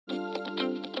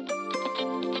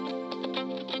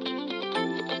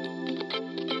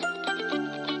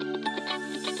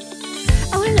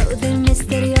din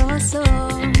misteryoso.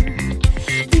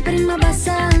 Di pa rin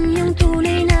mabasa ang iyong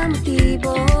tunay na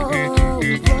motibo.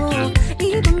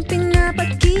 Ibang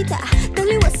pinapakita,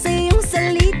 taliwas sa iyong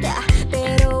salita,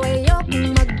 pero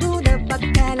ayokong magduda,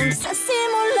 baka lang sa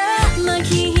simula.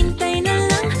 Maghihintay na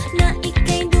lang na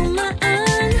ika'y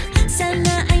dumaan,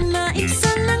 sana ay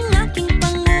maibsan ang aking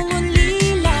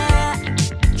pangungulila.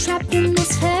 Trapped in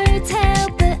this fairy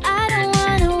tale, but I don't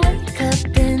wanna wake up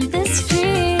in this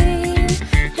dream,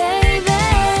 baby.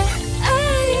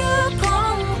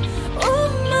 Ayokong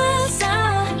umasa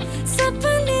sa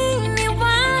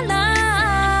paniniwala.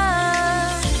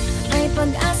 May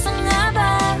pag-asa nga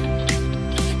ba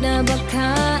na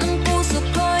baka ang puso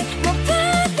ko'y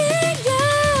mapabigyan?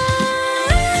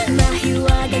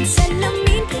 Mahiwagang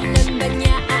salamin, kailan ba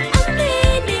niya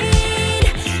aaminin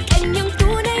kanyang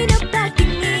tunay na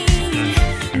pagtingin?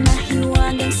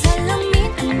 Mahiwagang salamin,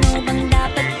 ano bang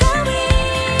dapat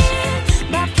gawin?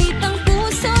 Bakit ang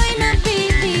puso'y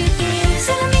napipitin?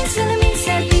 Salamin, salamin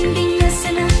sa dingding,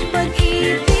 nasaan ang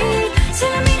pag-ibig?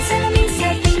 Salamin, salamin sa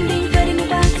dingding, pwede mo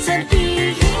ba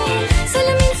sabihin?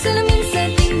 Salamin, salamin sa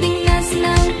dingding, nasaan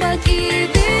ang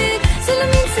pag-ibig?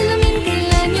 Salamin, salamin,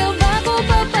 kailan niyo ba ko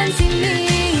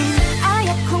papansinin?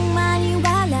 Ayokong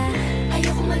maniwala,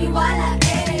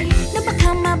 na baka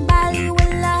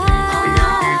mabaliwala.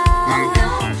 Oh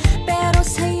no, pero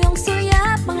sa iyong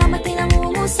suyap, mga matay lang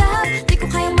umusap, di ko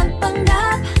kayang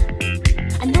magpanggap.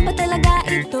 Ano ba talaga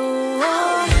ito?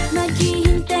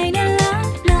 Naghihintay na lang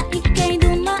na ika'y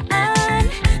dumaan,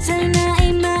 sana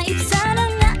ay maibsan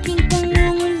ang aking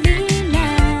pangungulila.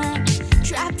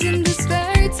 Trapped in this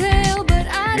fairy tale, but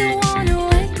I don't wanna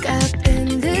wake up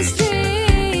in this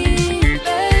dream,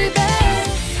 baby.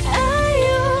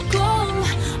 Ayokong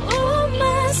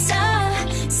umasa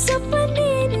sa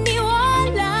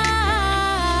paniniwala.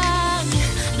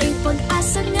 May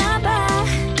pag-asa nga ba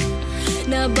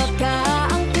na baka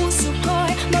ang puso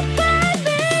ko'y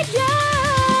mapabigyan?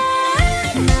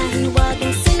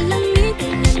 Mahiwagang salamin,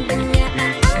 kailan ba niya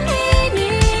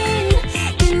aaminin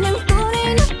kanyang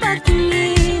tunay na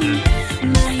pagtingin?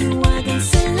 Mahiwagang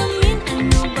salamin,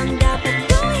 ano bang dapat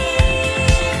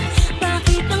gawin?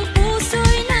 Bakit ang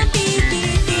puso'y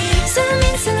napipitin?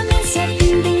 Salamin, salamin sa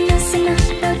dingding, nasaan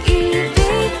ang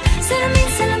pag-ibig? Salamin,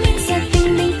 salamin sa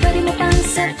dingding, pwede mo pang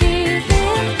sabihin?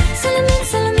 Salamin,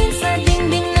 salamin sa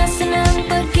dingding, nasaan ang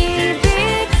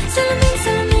pag-ibig? Salamin,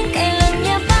 salamin, kailan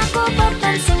niya ba ko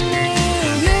papansinin?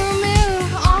 Mirror, mirror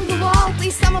on the wall,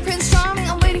 please tell my Prince Charming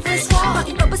I'm waiting for his call.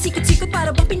 Bakit ba pasikot-sikot, para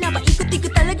bang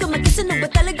pinapaikot-ikot talaga? Mag-guess ano ba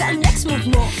talaga ang next move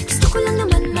mo? Gusto ko lang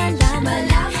naman malaman,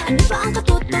 ano ba ang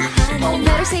katotohanan? Oh,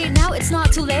 better say it now, it's not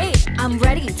too late. I'm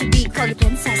ready to be called a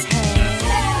princess, hey.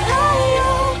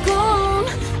 Ayokong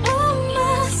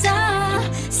umasa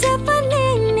sa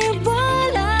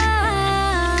paniniwala.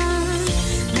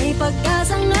 May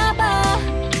pag-asa nga ba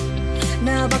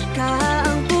na baka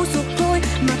ang puso ko'y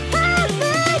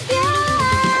mapabigyan?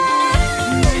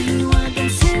 Mahiwagang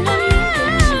salamin,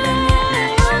 kailan ba niya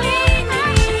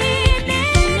aaminin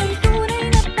kanyang tunay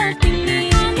na pagtingin?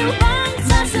 Ano bang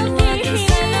sasabihin?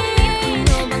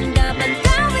 Ano bang dapat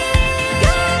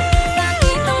gawin?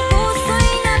 Bakit ang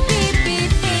puso'y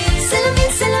napipitin? Salamin,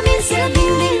 salamin sa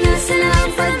dingding, nasaan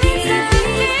ang pag-ibig?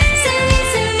 Salamin,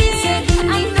 salamin sa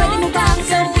dingding, pwede mo bang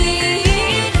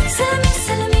sabihin? Salamin,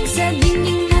 salamin sa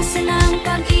dingding, nasaan ang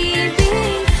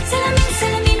pag-ibig? Salamin,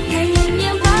 salamin, kailan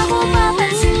niya ba ko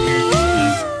papansinin?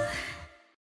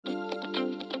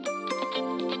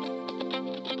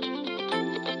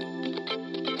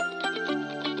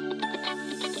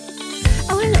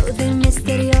 Oh, hello din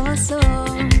misteryoso.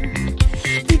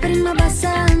 Di pa rin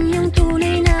mabasa ang iyong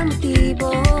tunay na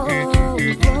motibo.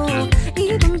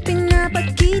 Ibang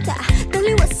pinapakita,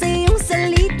 taliwas sa iyong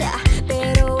salita,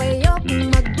 pero ayokong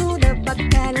magduda,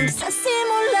 baka lang sa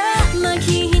simula.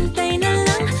 Maghihintay na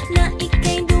lang na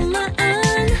ika'y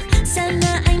dumaan,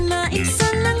 sana ay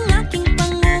maibsan ang aking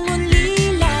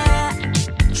pangungulila.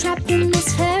 Trapped in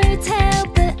this fairy tale,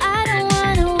 but I don't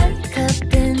wanna wake up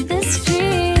in this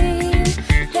dream,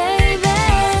 baby.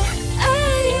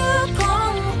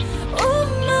 Ayokong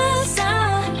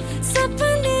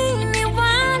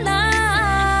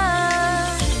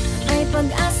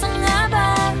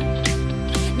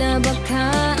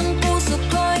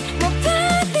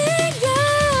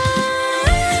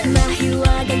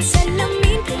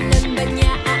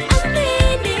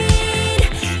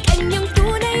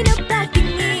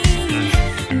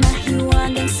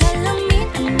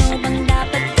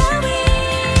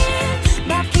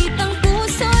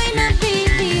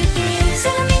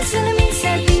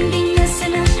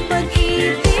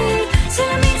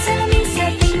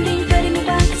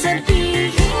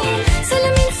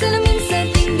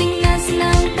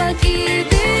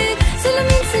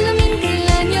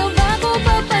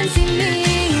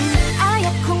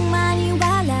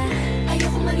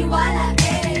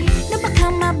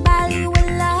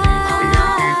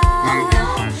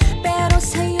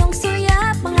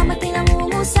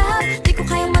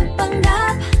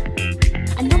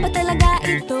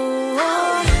ito.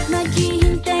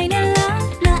 Maghihintay na lang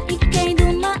na ika'y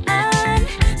dumaan.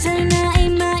 Sana ay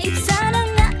maibsan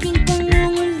ang aking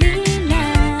pangungulila.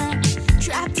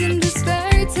 Trapped in this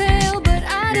fairy tale, but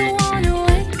I don't wanna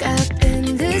wake up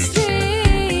in this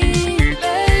dream,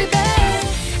 baby.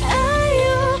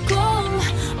 Ayokong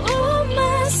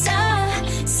umasa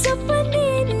sa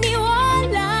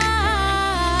paniniwala.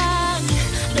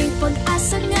 May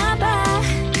pag-asa nga ba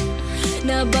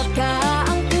na baka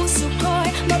ang puso ko'y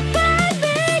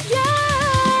mapagbigyan?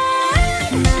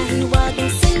 Mahiwagang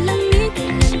salamin,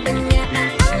 kailan ba niya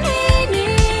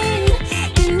aaminin?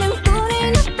 Kanyang tunay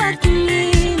na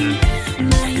pagtingin.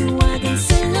 Mahiwagang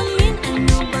salamin,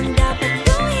 ano bang dapat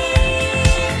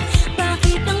gawin?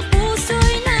 Bakit ang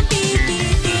puso'y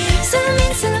nabibitin?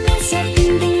 Salamin, salamin sa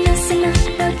dingding, nasa na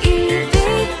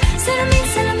pag-ibig. Salamin,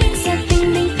 salamin sa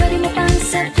dingding, pwede mo pang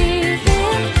sabihin.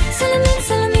 Salamin,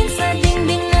 salamin sa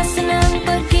dingding, nasa na ang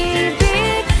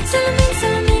pag-ibig. Salamin,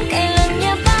 salamin, kailan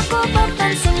niya ba ako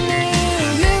papansinin?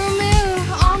 Mirror, mirror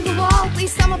on the wall,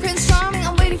 please tell my Prince Charming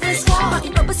I'm waiting for his call.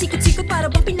 Bakit pa ba sikot-sikot, para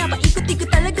bang pinapaikot-ikot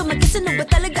talaga? Mag-isa na ba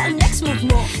talaga ang next move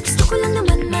mo? Gusto ko lang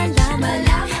naman malaman,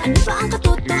 ano ba ang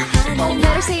katotohanan? Oh,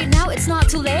 better say it now, it's not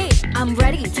too late. I'm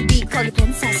ready to be called a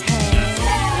princess, hey.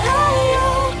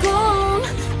 Ayokong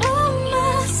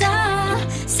umasa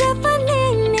sa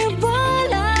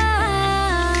paniniwala.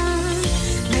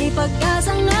 May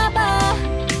pag-asa nga ba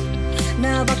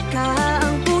na baka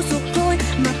ang puso ko'y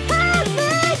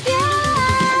mapagbigyan?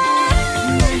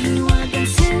 Mahiwagang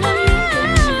salamin,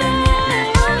 kailan ba niya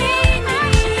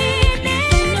aaminin?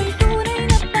 Kanyang tunay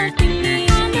na pagtingin,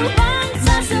 ano bang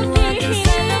sasabihin?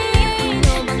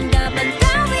 Ano bang dapat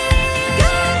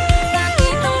gawin?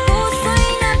 Bakit ang puso'y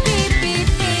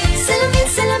nabibitin? Salamin,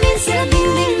 salamin sa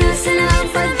dingding, nasa na ang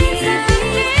pag-ibig.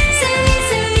 Salamin,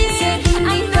 salamin sa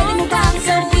dingding, pwede mo bang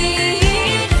gawin?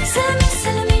 Salamin,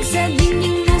 salamin sa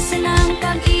dingding, nasa na ang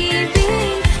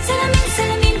pag-ibig. Salamin,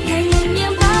 salamin, kailan niya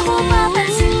ba ako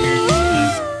papansinin?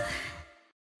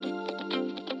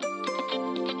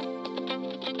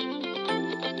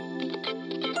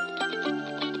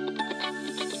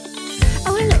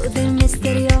 Oh, hello there,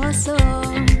 misteryoso.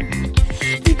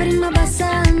 Di pa rin mabasa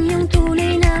ang iyong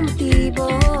tunay na motibo.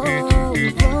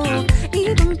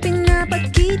 Ibang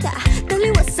pinapakita,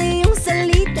 taliwas sa iyong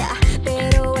salita.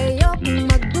 Pero ayokong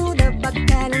magduda,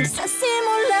 baka lang sa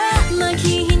simula.